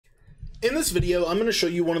In this video, I'm going to show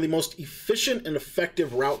you one of the most efficient and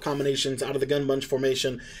effective route combinations out of the gun bunch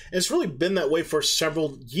formation. And it's really been that way for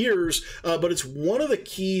several years, but it's one of the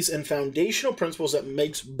keys and foundational principles that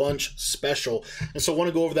makes bunch special. And so I want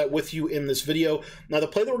to go over that with you in this video. Now, the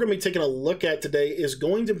play that we're going to be taking a look at today is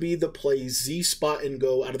going to be the play Z spot and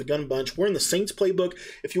go out of the gun bunch. We're in the Saints playbook.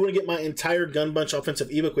 If you want to get my entire gun bunch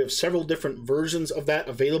offensive ebook, we have several different versions of that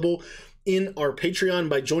available in our Patreon.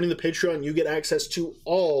 By joining the Patreon, you get access to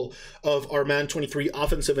all of our Madden 23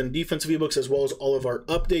 offensive and defensive ebooks, as well as all of our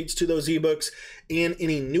updates to those ebooks and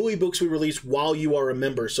any new ebooks we release while you are a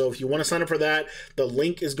member. So if you want to sign up for that, the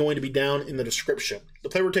link is going to be down in the description. The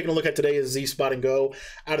play we're taking a look at today is Z spot and go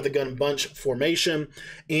out of the gun bunch formation.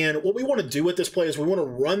 And what we want to do with this play is we want to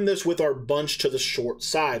run this with our bunch to the short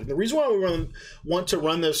side. And the reason why we want to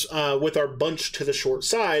run this with our bunch to the short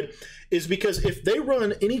side is because if they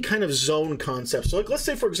run any kind of zone concept, so like let's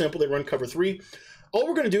say for example they run cover 3, all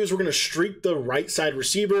we're going to do is we're going to streak the right side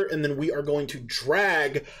receiver, and then we are going to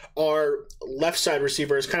drag our left side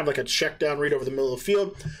receiver as kind of like a check down read over the middle of the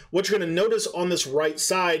field. What you're going to notice on this right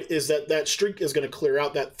side is that that streak is going to clear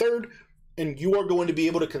out that third, and you are going to be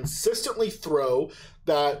able to consistently throw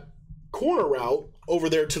that corner route over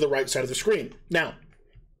there to the right side of the screen. Now,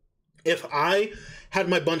 if I had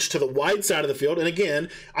my bunch to the wide side of the field, and again,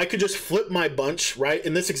 I could just flip my bunch, right?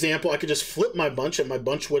 In this example, I could just flip my bunch, and my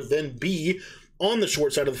bunch would then be on the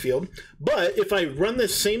short side of the field. But if I run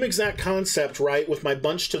this same exact concept, right, with my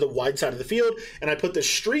bunch to the wide side of the field, and I put the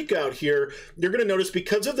streak out here, you're going to notice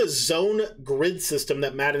because of the zone grid system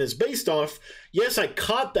that Madden is based off, yes, I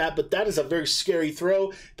caught that, but that is a very scary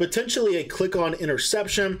throw, potentially a click-on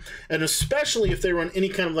interception, and especially if they run any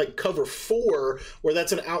kind of like cover 4, where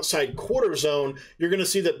that's an outside quarter zone, you're going to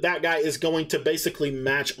see that that guy is going to basically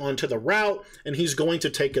match onto the route, and he's going to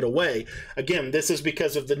take it away. Again, this is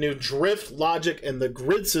because of the new drift logic and the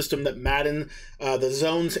grid system that Madden, the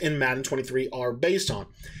zones in Madden 23 are based on.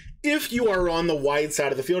 If you are on the wide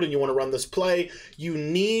side of the field and you want to run this play, you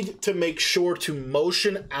need to make sure to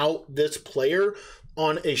motion out this player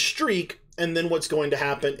on a streak, and then what's going to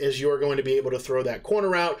happen is you're going to be able to throw that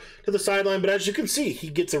corner out to the sideline. But as you can see, he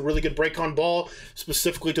gets a really good break on ball,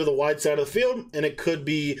 specifically to the wide side of the field, and it could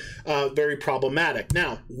be very problematic.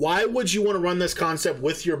 Now, why would you want to run this concept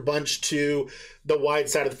with your bunch to the wide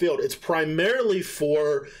side of the field? It's primarily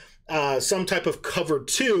for some type of cover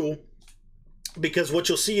 2, because what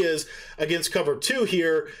you'll see is against cover 2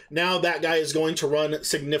 here, now that guy is going to run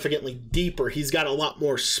significantly deeper. He's got a lot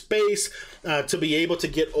more space to be able to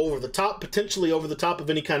get over the top, potentially over the top of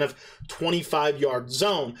any kind of 25-yard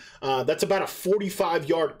zone. That's about a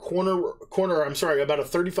 45-yard about a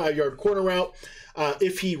 35-yard corner route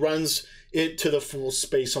if he runs it to the full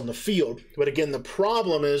space on the field. But again, the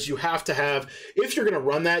problem is you have to have, if you're going to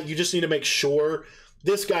run that, you just need to make sure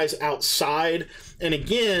this guy's outside. And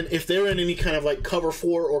again, if they're in any kind of like cover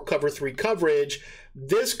 4 or cover 3 coverage,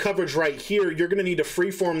 this coverage right here, you're going to need to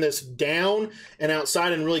freeform this down and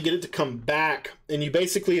outside and really get it to come back. And you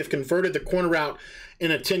basically have converted the corner route in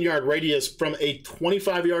a 10-yard radius from a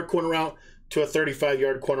 25-yard corner route to a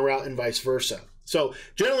 35-yard corner route and vice versa. So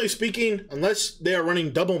generally speaking, unless they are running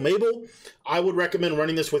double Mabel, I would recommend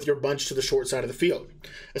running this with your bunch to the short side of the field,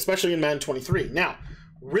 especially in Madden 23. Now,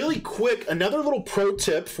 really quick, another little pro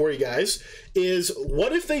tip for you guys is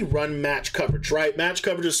what if they run match coverage, right? Match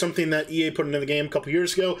coverage is something that EA put into the game a couple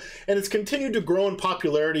years ago, and it's continued to grow in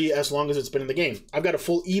popularity as long as it's been in the game. I've got a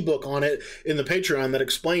full ebook on it in the Patreon that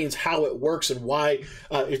explains how it works and why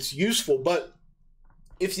it's useful. But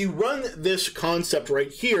if you run this concept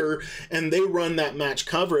right here and they run that match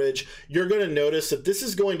coverage, you're going to notice that this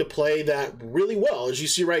is going to play that really well. As you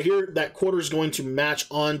see right here, that quarter is going to match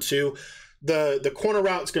onto the corner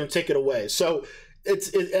route. Is going to take it away. So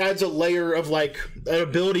it adds a layer of like an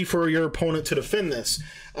ability for your opponent to defend this.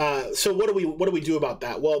 So what do we do about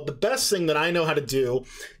that? Well, the best thing that I know how to do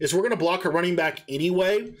is we're going to block a running back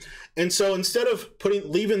anyway. And so instead of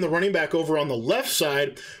leaving the running back over on the left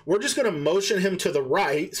side, we're just going to motion him to the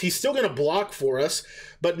right. He's still going to block for us,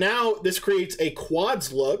 but now this creates a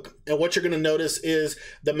quads look. And what you're going to notice is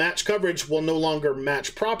the match coverage will no longer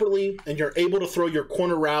match properly, and you're able to throw your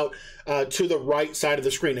corner route to the right side of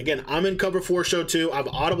the screen. Again, I'm in cover 4 show 2. I've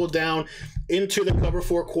audible down into the cover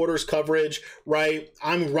 4 quarters coverage, right?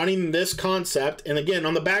 I'm running this concept. And again,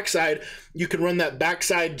 on the backside, you can run that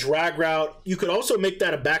backside drag route. You could also make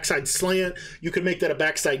that a backside slant. You could make that a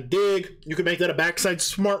backside dig. You could make that a backside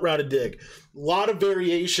smart routed dig. lot of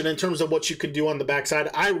variation in terms of what you could do on the backside.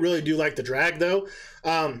 I really do like the drag though.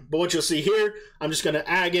 But what you'll see here, I'm just going to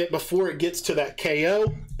ag it before it gets to that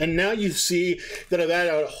KO. And now you see that I've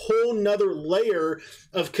added a whole nother layer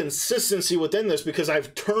of consistency within this because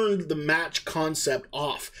I've turned the match concept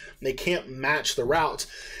off. They can't match the routes.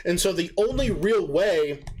 And so the only real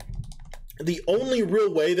way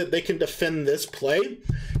that they can defend this play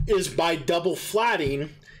is by double flatting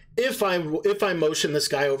if I motion this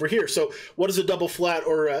guy over here. So what is a double flat?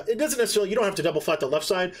 Or it doesn't necessarily, you don't have to double flat the left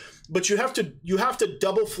side, but you have to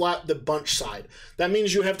double flat the bunch side. That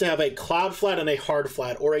means you have to have a cloud flat and a hard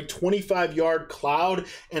flat, or a 25-yard cloud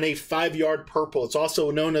and a 5-yard purple. It's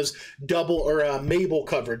also known as double or Mabel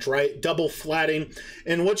coverage, right? Double flatting.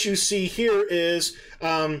 And what you see here is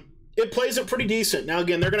it plays it pretty decent. Now,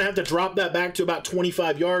 again, they're going to have to drop that back to about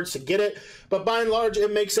 25 yards to get it, but by and large,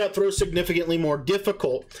 it makes that throw significantly more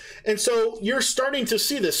difficult. And so you're starting to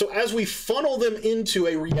see this. So as we funnel them into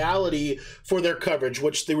a reality for their coverage,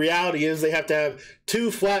 which the reality is they have to have 2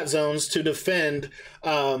 flat zones to defend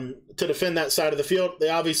that side of the field, they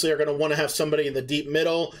obviously are going to want to have somebody in the deep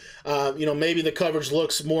middle. Maybe the coverage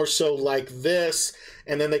looks more so like this,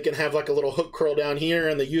 and then they can have like a little hook curl down here,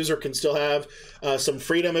 and the user can still have some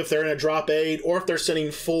freedom if they're in a drop 8 or if they're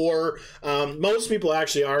sending 4. Most people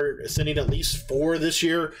actually are sending at least 4 this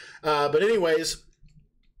year. But anyways,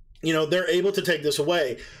 they're able to take this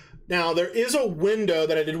away. Now, there is a window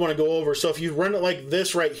that I did want to go over. So if you run it like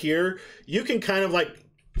this right here, you can kind of like,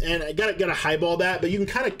 and I gotta highball that, but you can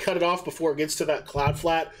kind of cut it off before it gets to that cloud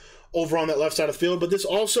flat over on that left side of the field. But this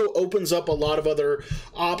also opens up a lot of other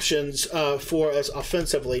options for us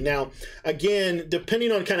offensively. Now, again,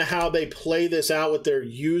 depending on kind of how they play this out with their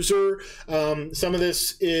user, some of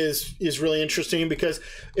this is really interesting, because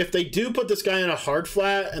if they do put this guy in a hard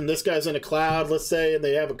flat and this guy's in a cloud, let's say, and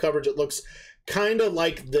they have a coverage that looks kind of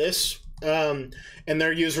like this, and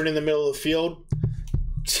they're using it in the middle of the field,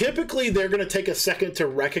 typically they're going to take a second to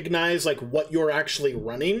recognize like what you're actually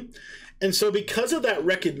running. And so because of that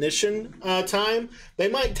recognition time, they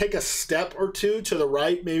might take a step or two to the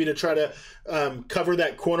right, maybe to try to cover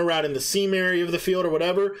that corner route in the seam area of the field or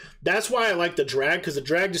whatever. That's why I like the drag, because the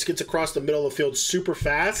drag just gets across the middle of the field super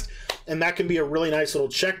fast, and that can be a really nice little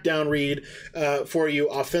check down read for you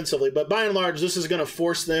offensively. But by and large, this is going to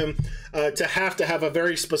force them to have a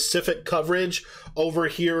very specific coverage over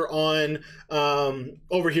here on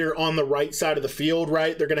the right side of the field,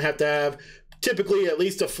 right? They're going to have typically at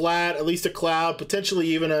least a flat, at least a cloud, potentially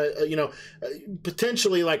even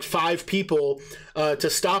potentially like 5 people to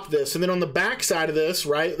stop this. And then on the back side of this,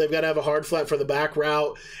 right, they've got to have a hard flat for the back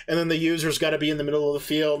route, and then the user's got to be in the middle of the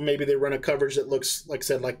field. Maybe they run a coverage that looks, like I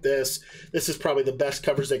said, like this. This is probably the best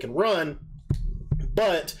coverage they can run,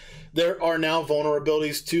 but there are now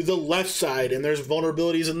vulnerabilities to the left side, and there's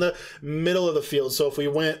vulnerabilities in the middle of the field. So if we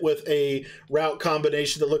went with a route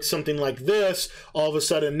combination that looks something like this, all of a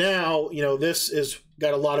sudden now, this is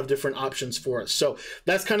got a lot of different options for us. So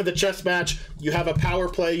that's kind of the chess match. You have a power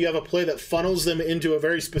play, you have a play that funnels them into a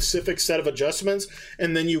very specific set of adjustments,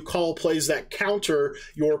 and then you call plays that counter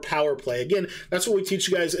your power play. Again, that's what we teach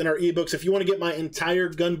you guys in our ebooks. If you want to get my entire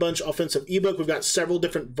Gun Bunch offensive ebook, we've got several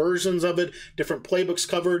different versions of it, different playbooks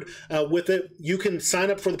covered with it. You can sign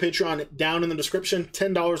up for the Patreon down in the description.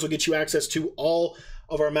 $10 will get you access to all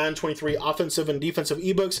of our Madden 23 offensive and defensive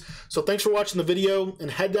ebooks. So thanks for watching the video,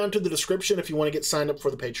 and head down to the description if you want to get signed up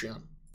for the Patreon.